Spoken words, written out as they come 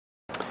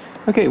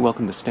Okay,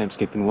 welcome to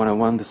Stampscaping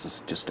 101. This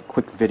is just a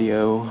quick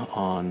video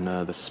on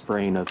the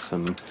spraying of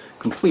some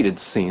completed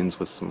scenes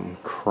with some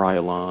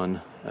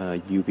Krylon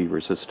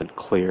UV-Resistant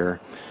Clear.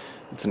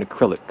 It's an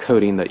acrylic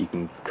coating that you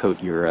can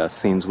coat your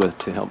scenes with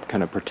to help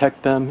kind of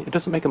protect them. It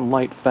doesn't make them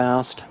light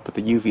fast, but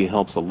the UV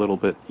helps a little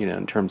bit,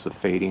 in terms of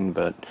fading,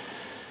 but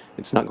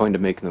it's not going to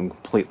make them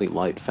completely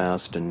light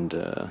fast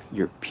and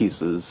your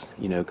pieces,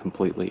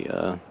 completely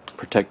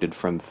protected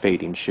from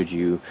fading should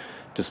you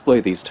display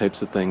these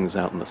types of things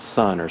out in the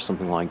sun or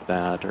something like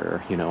that,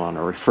 or on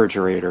a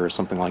refrigerator or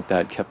something like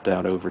that, kept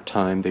out over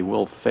time. They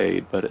will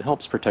fade, but it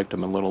helps protect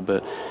them a little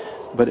bit.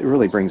 But it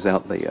really brings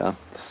out the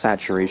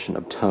saturation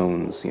of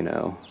tones,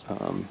 that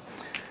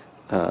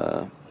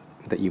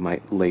you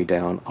might lay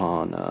down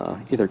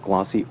on either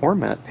glossy or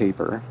matte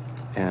paper,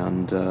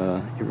 and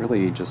it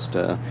really just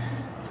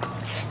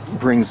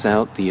brings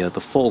out the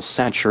full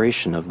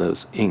saturation of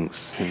those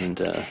inks, and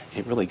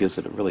it really gives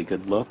it a really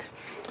good look.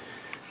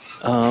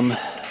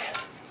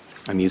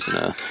 I'm using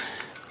a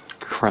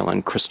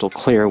Krylon Crystal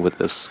Clear with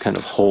this kind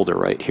of holder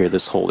right here.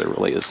 This holder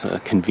really is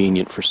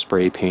convenient for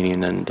spray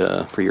painting and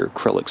for your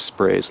acrylic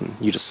sprays, and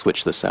you just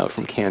switch this out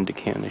from can to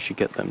can as you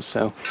get them.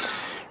 So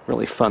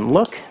really fun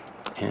look,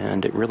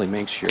 and it really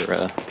makes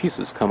your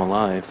pieces come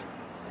alive.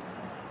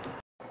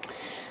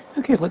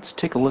 Okay, let's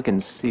take a look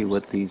and see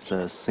what these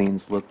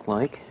scenes look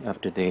like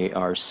after they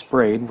are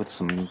sprayed with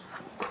some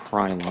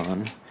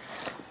Krylon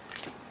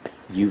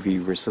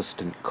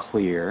UV-Resistant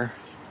Clear.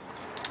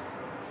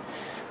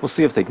 We'll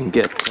see if they can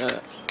get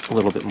a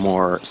little bit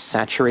more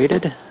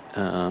saturated,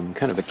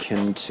 kind of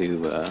akin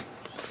to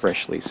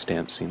freshly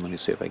stamped scene. Let me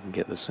see if I can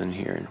get this in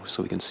here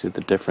so we can see the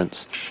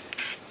difference.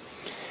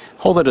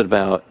 Hold it at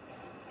about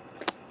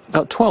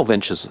 12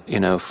 inches,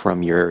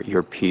 from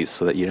your piece,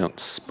 so that you don't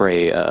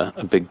spray a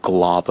big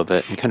glob of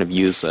it, and kind of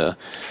use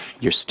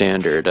your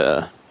standard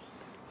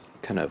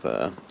kind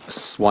of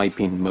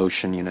swiping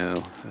motion,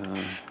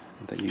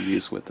 that you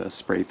use with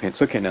spray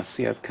paints. Okay, now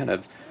see, I've kind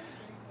of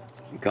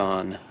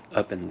gone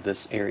up in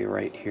this area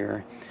right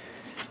here.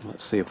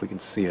 Let's see if we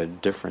can see a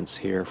difference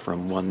here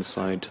from one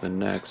side to the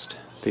next.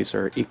 These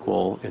are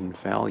equal in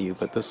value,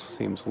 but this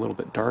seems a little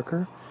bit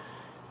darker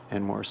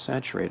and more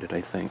saturated,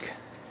 I think.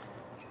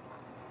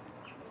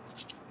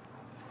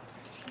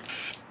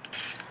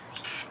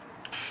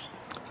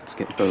 Let's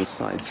get both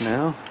sides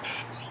now.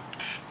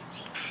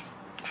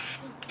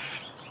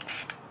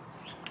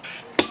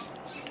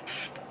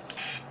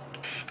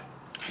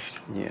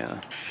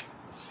 Yeah.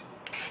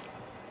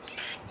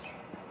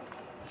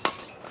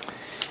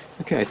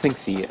 Okay, I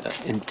think the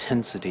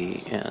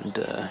intensity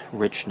and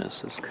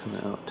richness has come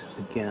out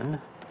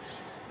again,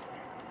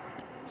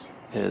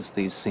 as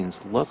these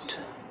scenes looked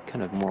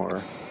kind of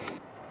more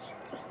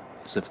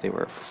as if they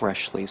were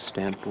freshly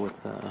stamped with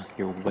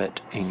your wet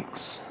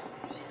inks.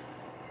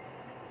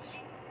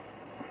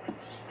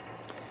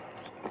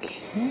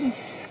 Okay,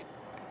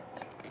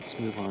 let's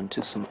move on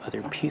to some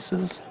other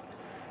pieces.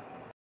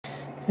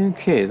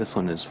 Okay, this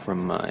one is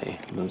from my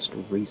most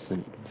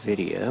recent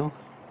video.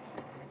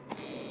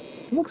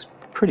 It looks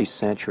pretty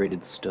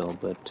saturated still,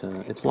 but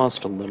it's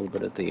lost a little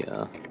bit of the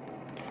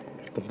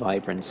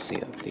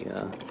vibrancy of the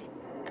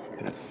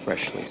kind of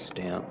freshly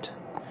stamped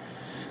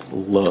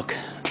look.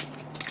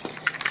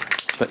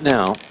 But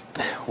now,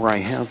 where I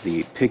have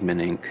the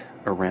pigment ink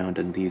around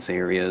in these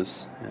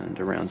areas and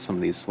around some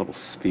of these little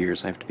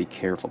spheres, I have to be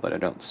careful that I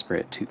don't spray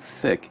it too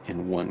thick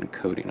in one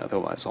coating,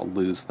 otherwise I'll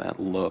lose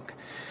that look,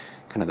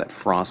 kind of that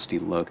frosty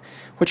look,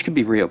 which can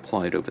be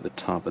reapplied over the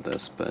top of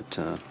this, but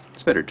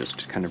it's better just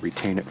to kind of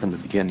retain it from the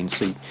beginning.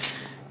 So you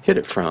hit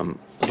it from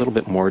a little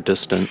bit more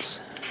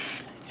distance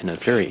in a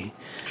very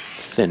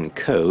thin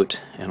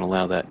coat and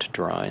allow that to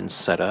dry and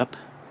set up.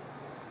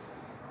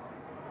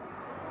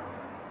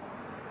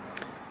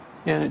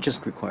 And it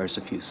just requires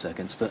a few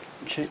seconds, but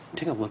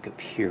take a look up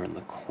here in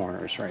the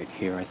corners right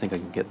here. I think I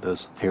can get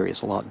those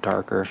areas a lot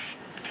darker.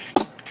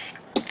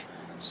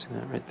 See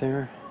that right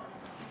there?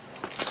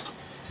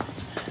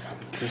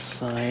 This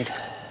side.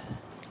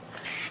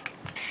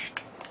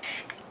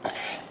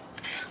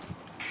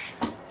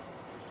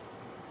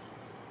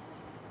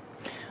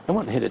 I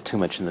won't hit it too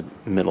much in the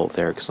middle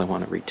there because I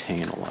want to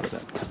retain a lot of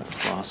that kind of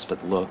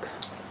frosted look.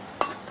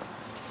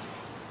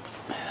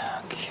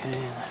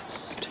 Okay,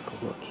 let's take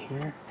a look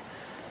here.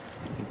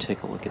 You can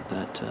take a look at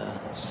that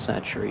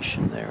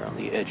saturation there on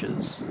the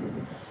edges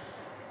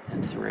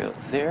and throughout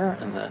there,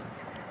 and that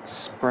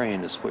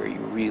spraying is where you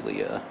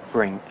really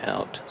bring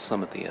out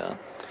some of the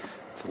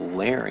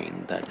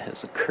layering that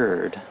has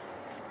occurred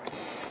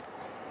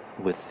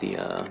with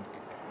the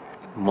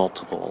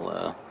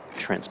multiple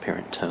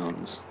transparent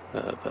tones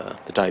of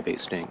the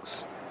dye-based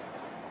inks.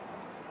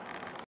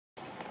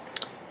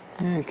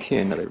 Okay,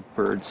 another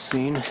bird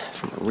scene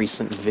from a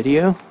recent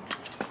video.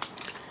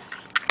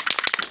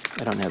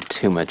 I don't have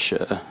too much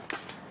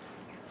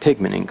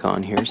pigment ink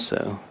on here,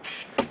 so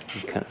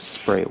you kind of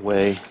spray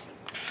away.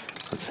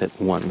 Let's hit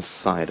one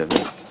side of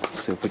it. Let's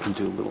see if we can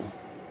do a little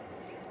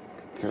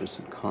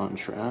comparison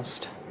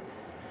contrast.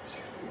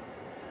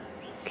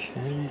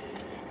 Okay.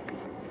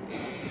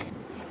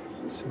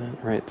 See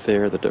that right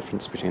there, the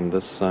difference between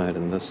this side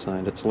and this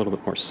side. It's a little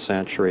bit more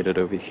saturated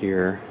over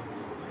here.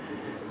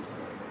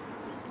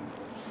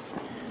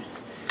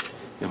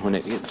 And when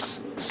it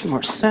gets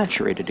more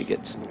saturated, it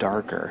gets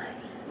darker.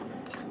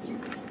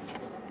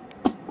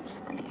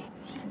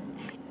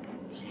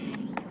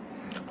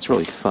 It's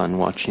really fun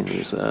watching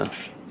these kind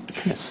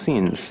of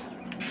scenes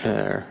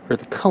where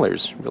the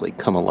colors really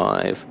come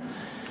alive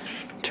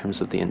in terms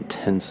of the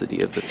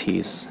intensity of the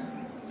piece.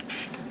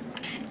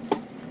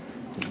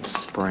 And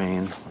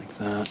spraying like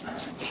that.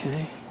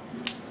 Okay.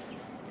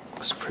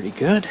 Looks pretty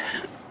good.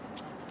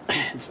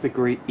 It's the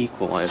great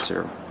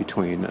equalizer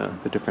between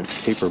the different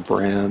paper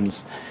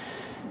brands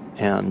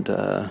and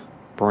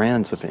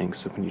brands of ink.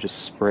 So when you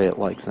just spray it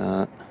like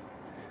that,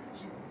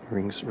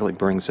 it really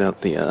brings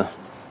out the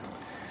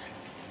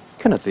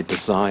kind of the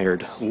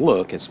desired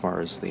look as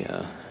far as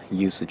the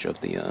usage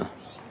of the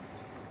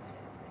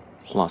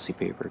glossy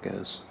paper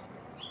goes.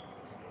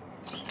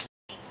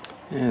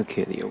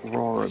 Okay, the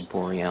Aurora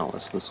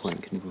Borealis. This one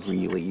can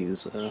really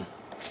use a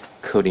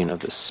coating of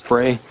this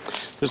spray.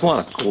 There's a lot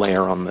of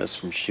glare on this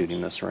from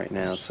shooting this right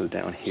now, so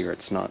down here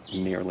it's not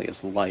nearly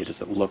as light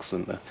as it looks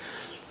in the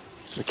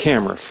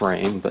camera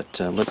frame,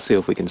 but let's see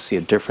if we can see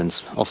a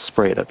difference. I'll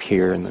spray it up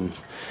here and then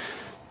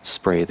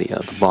spray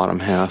the bottom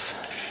half.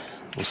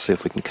 We'll see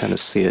if we can kind of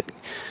see it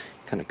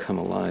kind of come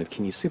alive.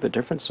 Can you see the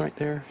difference right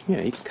there?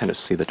 Yeah, you can kind of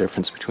see the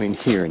difference between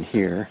here and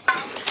here.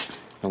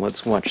 Now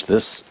let's watch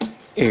this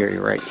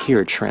area right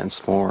here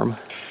transform.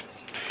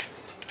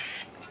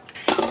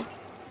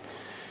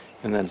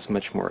 And that is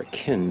much more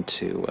akin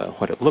to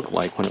what it looked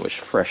like when it was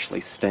freshly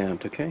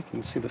stamped, okay? Can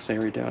you see this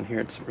area down here?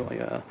 It's really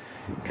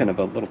kind of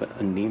a little bit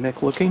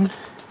anemic looking.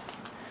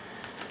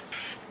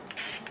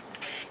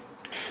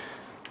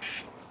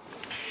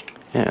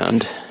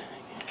 And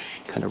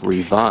kind of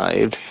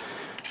revived.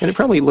 And it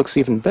probably looks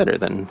even better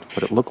than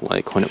what it looked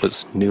like when it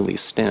was newly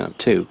stamped,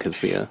 too, because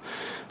the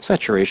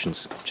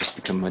saturations just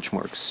become much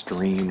more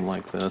extreme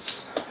like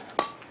this.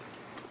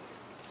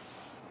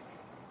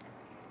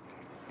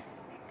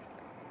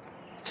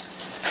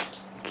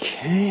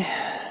 Okay.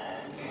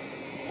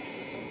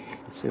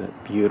 See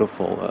that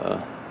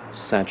beautiful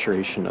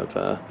saturation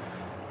of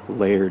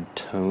layered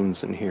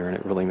tones in here, and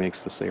it really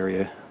makes this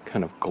area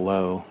kind of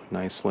glow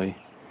nicely.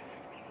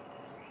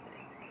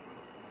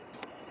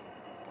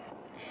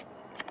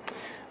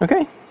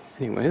 Okay,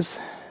 anyways,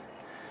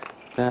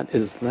 that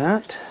is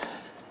that.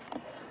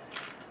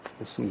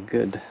 There's some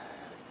good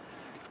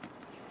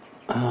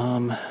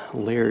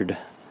layered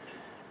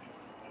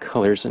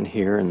colors in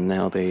here, and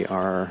now they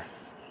are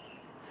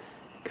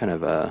kind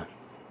of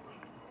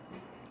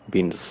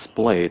being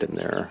displayed in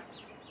their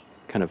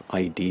kind of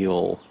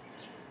ideal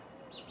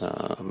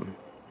kind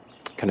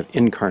of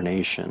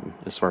incarnation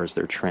as far as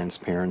their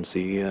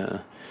transparency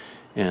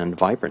and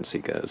vibrancy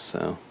goes.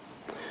 So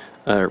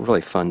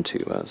really fun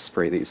to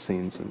spray these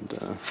scenes and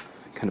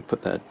kind of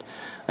put that.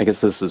 I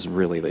guess this is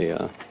really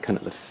the kind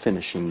of the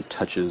finishing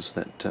touches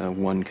that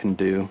one can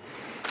do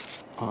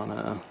on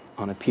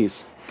a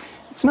piece.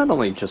 It's not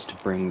only just to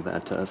bring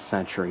that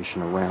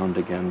saturation around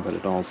again, but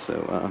it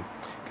also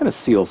kind of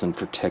seals and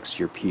protects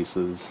your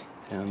pieces,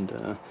 and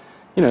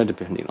you know,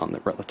 depending on the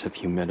relative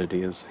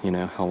humidity, is, you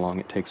know, how long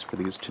it takes for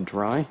these to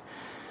dry.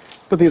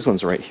 But these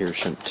ones right here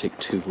shouldn't take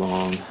too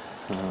long.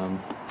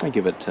 I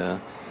give it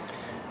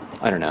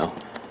I don't know,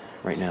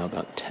 right now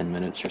about 10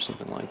 minutes or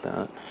something like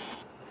that,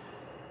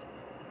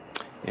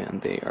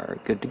 and they are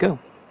good to go.